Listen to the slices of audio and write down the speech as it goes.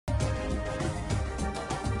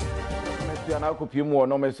Namusua na akopie mu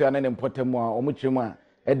no mesua ne mpotemu a omukyeremu a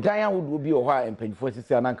edan ahodo bi o hɔ a mpanyifo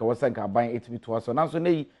sisi ananka wɔsanka aban etimi to aso nanso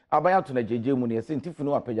nei aban ato na jeje mu ne yɛse ntifu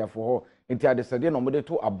no apagafo hɔ nti adesade no mode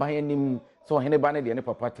to aban anim so hene ba ne de ne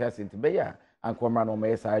papa te ase nti be ya ankomra no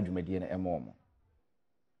mɛyɛ saa adwumadie no ɛmɔ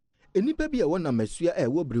enipa bi a wona masua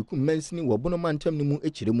wo Berekum mansini wo bono mantam no mu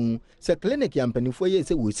ekire mu se clinic ya mpanifo ye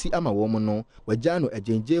se wosi ama wo mo no wagya no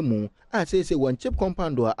agenje mu a se won chip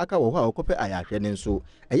compound a aka wo hɔ a okope ayahwe ne nso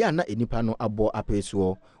ɛya na enipa no abɔ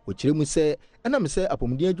apeso okire mu se ɛnam se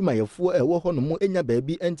apomdien adwumayɛfo wo hɔ no mu enya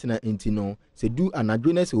baabi entina entino se du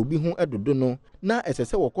anadwo na se obi hu edodo no na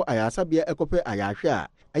ɛsese wɔkɔ ayasabea ekope ayahwe a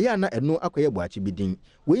ɛya na ɛno akɔyɛ boachi bidin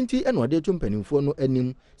wenti ɛna ɔde to mpanimfo no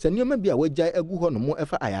anim se nneɛma bi a wagyae agu hɔ no mu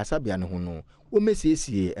ɛfa ayasabea no ho no wo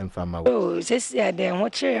mesiesie emfama wo sesia de ho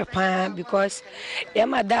kyerɛ pa because ya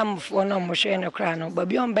madam fo no mo hwɛ no kra no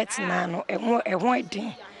babi on betina no ɛho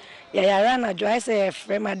edin ya yara na jo ai say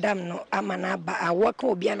frɛ madam no amana ba awoka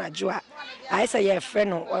obi anajo a ai say ye frɛ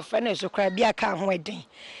no o frɛ no so kra bi aka ho edin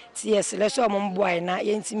ti yes le so mo mboa na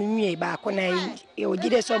ye ntimi nwie ba ko na ye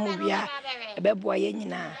ogide so mo bia ebeboa ye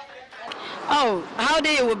nyina. Oh, how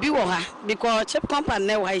they will be because chip compound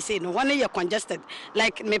now I say no one year congested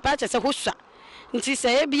like me patch say husha nti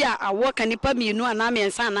say bia awo kanipa mienu ana me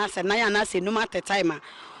nsa na se na ya na se no at time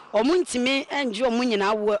o muntimi enje o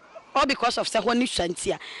munyina awo all because of say honi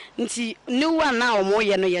hwantia nti new one na o mo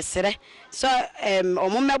ye no yesere so o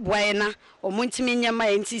mo meboa na o muntimi nyama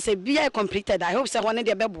nti say bia completed I hope say honi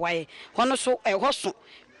de beboa hono so hoso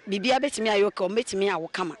bibia betimi ayoka o betimi awo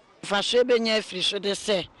kama fashe benya free so de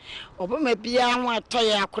say oboma bia ho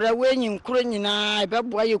atoye akora wenyi nkuro nyina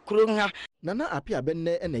ebeboa ye kuro nha nana apia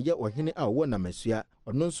benne ene ye ohene a wo na masua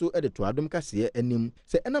ono nso ede to Adom kase anim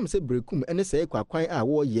se enam se Berekum ene se kwakwan a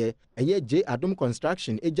wo ye eye je Adom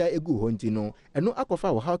construction eja egu ho nti no eno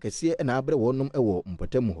akofa wo ha kase ena abre wonom ewo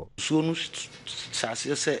mpotamu ho so no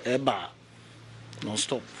sase se eba non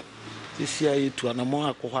stop sisia ye to anamo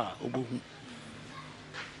akoha obohu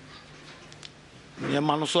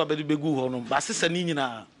nyama no so abedi begu ho no ba sesa ni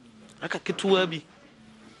nyina aka ketuwa bi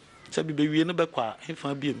se bi bewie no bekwa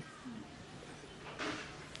hefa biem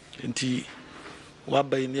nti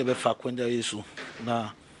wabai ne be fa kwanja Yesu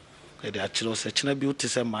na e de akiro se kina bi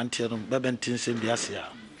utise mantie no bebentin se biase a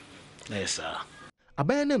na yesa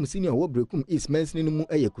aban na musini a wo Berekum East mansini no mu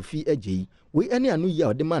Kofi agei we ene anu yi a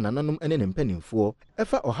ode ma nananom ene ne mpanimfo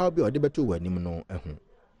efa ohaw bi ode beto wanim no ehu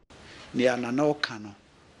ne anana oka no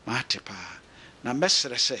matepa na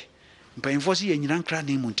mesere se mpanimfo se yanyina nkra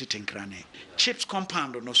ne mu ntetenkra ne chips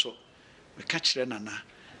compound no so we ka kire nana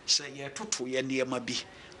se ye toto ye niema bi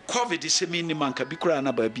COVID is a manka bi kura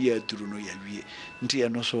na ba bi aduru no ya wie nti ye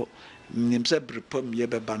no so nimse brepam ye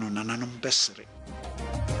beba no nananom besere